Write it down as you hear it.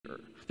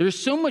There's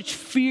so much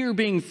fear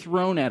being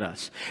thrown at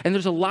us. And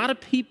there's a lot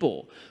of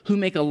people who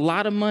make a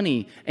lot of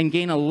money and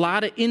gain a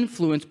lot of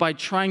influence by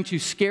trying to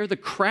scare the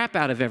crap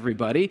out of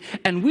everybody.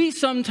 And we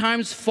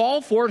sometimes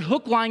fall for it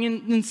hook, line,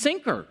 and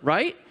sinker,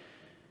 right?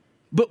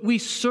 But we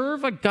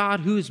serve a God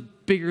who is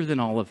bigger than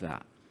all of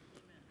that.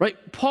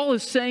 Right? Paul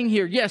is saying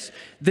here, yes,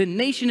 the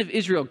nation of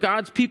Israel,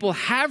 God's people,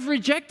 have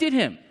rejected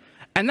him.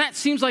 And that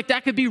seems like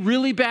that could be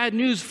really bad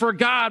news for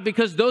God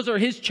because those are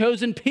his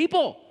chosen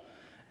people.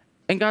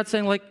 And God's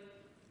saying, like,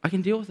 I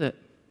can deal with it.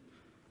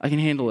 I can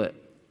handle it.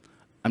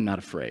 I'm not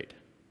afraid.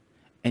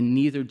 And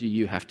neither do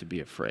you have to be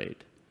afraid.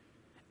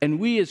 And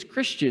we as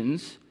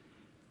Christians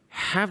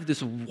have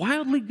this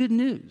wildly good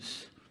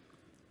news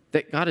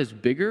that God is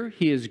bigger,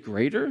 he is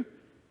greater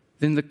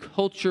than the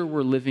culture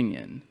we're living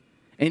in.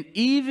 And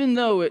even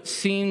though it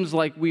seems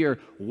like we are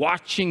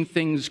watching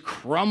things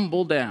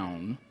crumble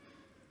down,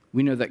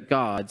 we know that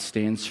God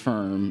stands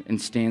firm and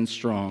stands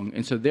strong.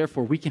 And so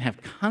therefore we can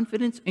have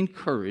confidence and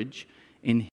courage in him.